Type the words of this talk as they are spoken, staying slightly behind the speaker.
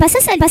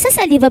Passa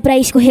saliva pra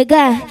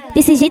escorregar.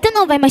 Desse jeito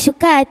não vai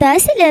machucar. Tá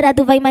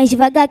acelerado, vai mais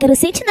devagar. Quero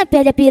sentir na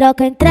pele a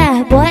piroca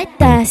entrar.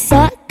 Bota,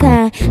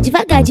 soca,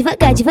 devagar,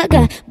 devagar,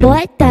 devagar.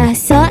 Bota,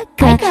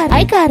 soca,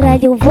 ai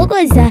caralho, eu vou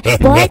gozar.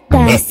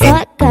 Bota,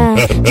 soca,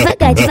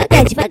 devagar,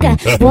 devagar, devagar.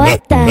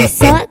 Bota,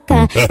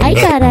 soca, ai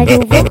caralho,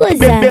 eu vou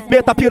gozar.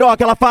 Meta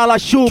piroca, ela fala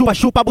chupa,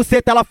 chupa a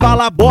buceta, ela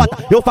fala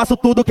bota. Eu faço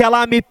tudo que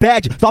ela me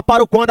pede, só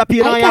paro quando a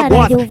piranha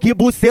bota. Que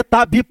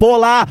buceta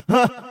bipolar,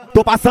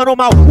 tô passando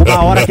mal.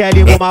 Uma hora que é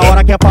liga, uma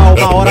hora que é pau.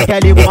 Uma hora que é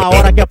liga, uma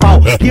hora que é pau.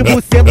 Que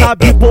buceta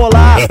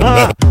bipolar,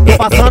 tô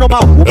passando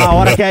mal. Uma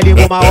hora que é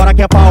liga, uma hora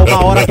que é pau.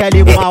 Uma hora que é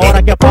liga, uma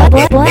hora que é pau.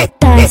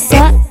 Bota,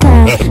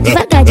 soca,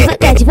 devagar,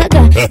 devagar,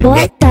 devagar.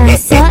 Bota,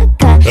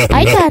 soca,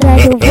 ai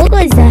caralho, eu vou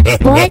gozar.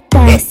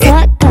 Bota,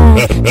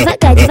 soca,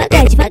 devagar,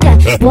 devagar, devagar.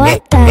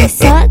 Bota,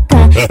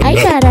 soca, ai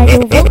caralho,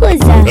 eu vou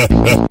gozar.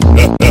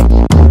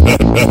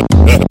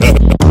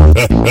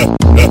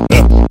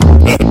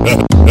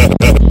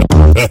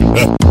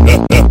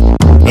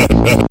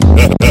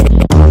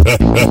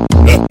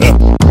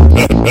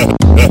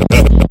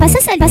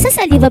 Passa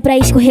saliva pra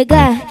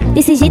escorregar.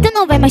 Desse jeito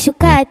não vai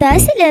machucar. Tá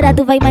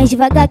acelerado, vai mais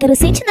devagar. Quero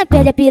sentir na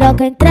pele a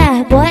piroca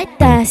entrar.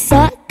 Bota,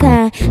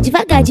 soca,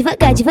 devagar,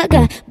 devagar,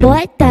 devagar.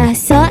 Bota,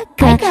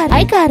 soca,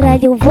 ai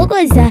caralho, eu vou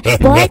gozar.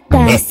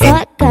 Bota,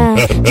 soca,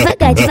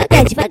 devagar,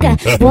 devagar, devagar.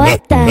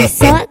 Bota,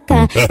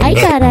 soca, ai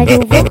caralho,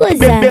 eu vou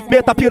gozar.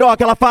 Meta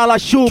piroca, ela fala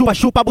chupa,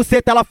 chupa a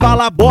buceta, ela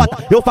fala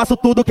bota. Eu faço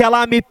tudo que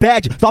ela me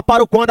pede, só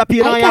paro quando a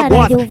piranha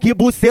bota. Que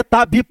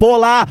buceta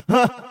bipolar,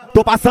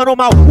 tô passando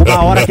mal.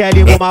 Uma hora que é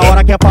liga, uma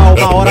hora que é pau.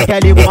 Uma hora que é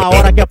liga, uma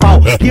hora que é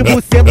pau. Que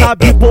buceta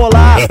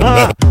bipolar,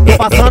 tô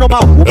passando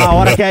mal. Uma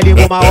hora que é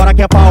liga, uma hora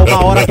que é pau.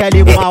 Uma hora que é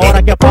liga, uma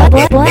hora que é pau.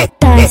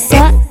 Bota,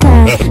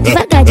 soca,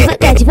 devagar.